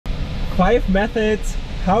5 methods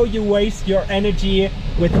how you waste your energy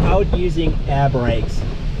without using air brakes.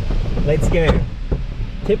 Let's go.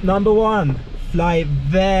 Tip number 1, fly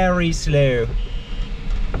very slow.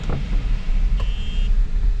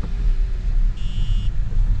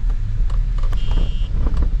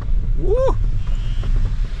 Woo!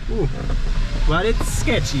 Ooh. But it's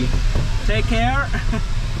sketchy. Take care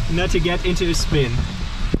not to get into a spin.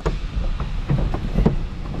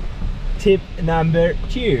 Tip number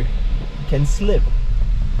 2, you can slip.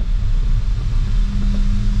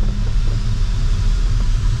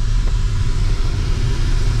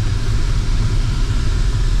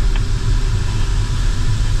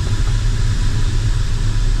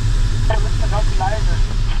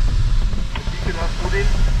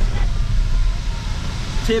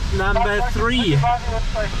 Tip number 3,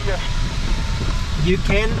 you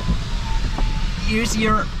can use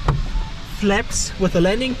your flaps with a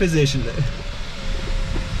landing position.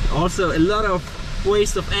 Also a lot of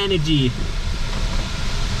waste of energy,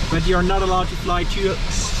 but you're not allowed to fly too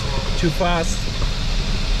fast.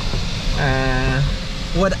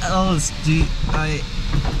 What else do I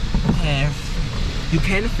have? You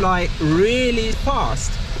can fly really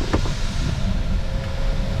fast.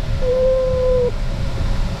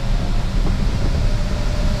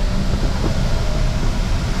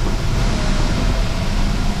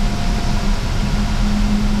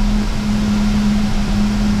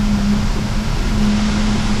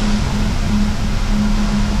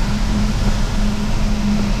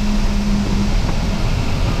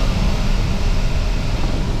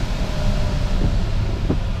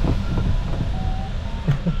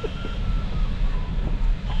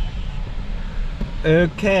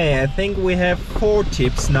 Okay, I think we have 4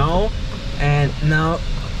 tips now, and now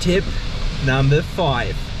tip number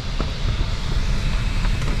 5.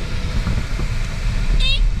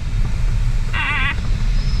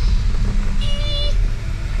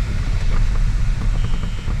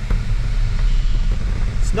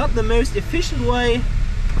 It's not the most efficient way,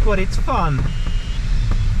 but it's fun.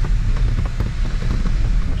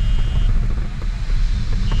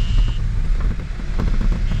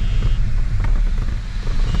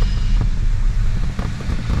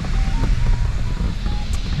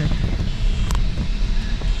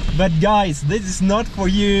 But guys, this is not for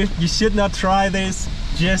you. You should not try this.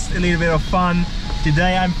 Just a little bit of fun.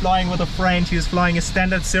 Today I'm flying with a friend who's flying a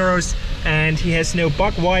standard Zeros, and he has no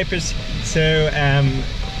bug wipers, so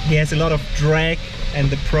he has a lot of drag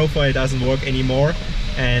and the profile doesn't work anymore.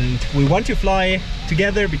 And we want to fly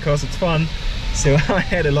together because it's fun. So I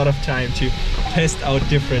had a lot of time to test out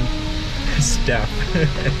different stuff.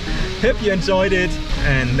 Hope you enjoyed it,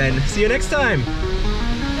 and then see you next time.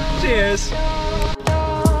 Cheers!